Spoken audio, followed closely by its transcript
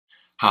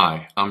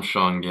Hi, I'm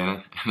Sean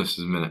Gannon, and this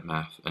is Minute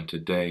Math, and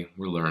today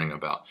we're learning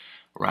about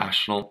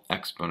rational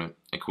exponent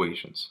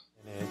equations.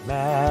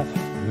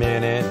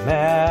 Minute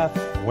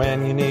Math.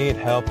 When you need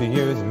help, you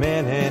use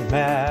Minute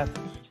Math.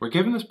 We're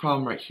given this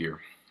problem right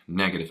here.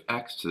 Negative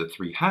x to the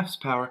 3/2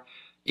 power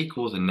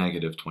equals a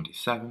negative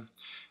 27,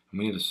 and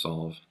we need to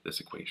solve this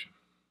equation.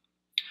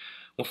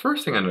 Well,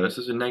 first thing I notice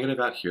is a negative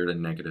out here and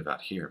a negative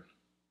out here.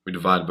 We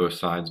divide both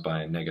sides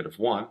by a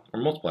 -1, or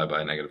multiply by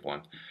a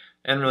 -1,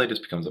 and really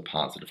just becomes a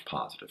positive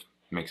positive.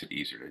 It makes it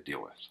easier to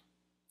deal with.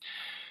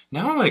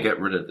 Now I'm going to get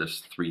rid of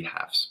this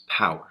 3/2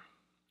 power.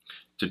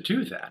 To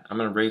do that, I'm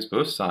going to raise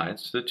both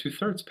sides to the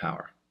 2/3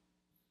 power.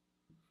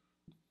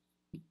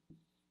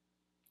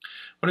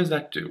 What does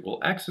that do? Well,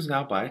 x is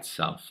now by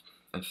itself,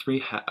 and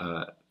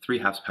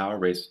 3/2 power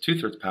raised to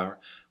 2/3 power.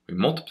 We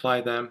multiply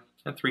them,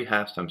 and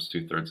 3/2 times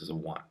 2/3 is a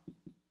 1.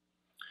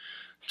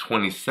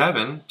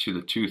 27 to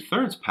the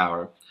 2/3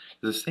 power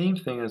is the same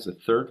thing as the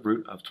third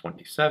root of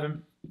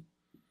 27,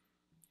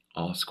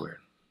 all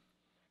squared.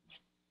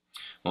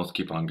 Well, let's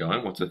keep on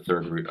going. What's the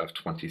third root of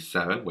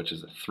 27, which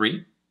is a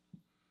 3?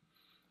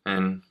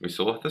 And we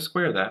still have to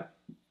square that.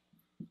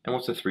 And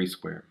what's a 3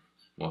 squared?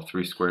 Well,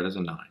 3 squared is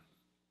a 9.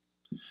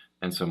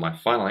 And so my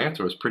final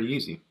answer was pretty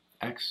easy.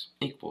 X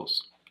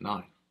equals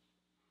 9.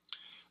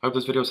 I hope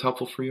this video was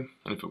helpful for you,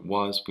 and if it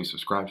was, please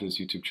subscribe to this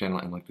YouTube channel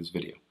and like this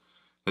video.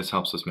 This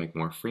helps us make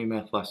more free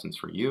math lessons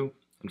for you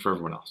and for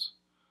everyone else.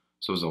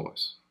 So as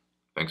always,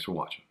 thanks for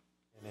watching.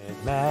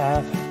 Minute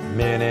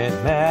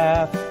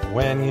Math.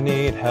 When you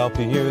need help,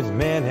 you use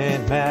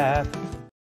Minute Math.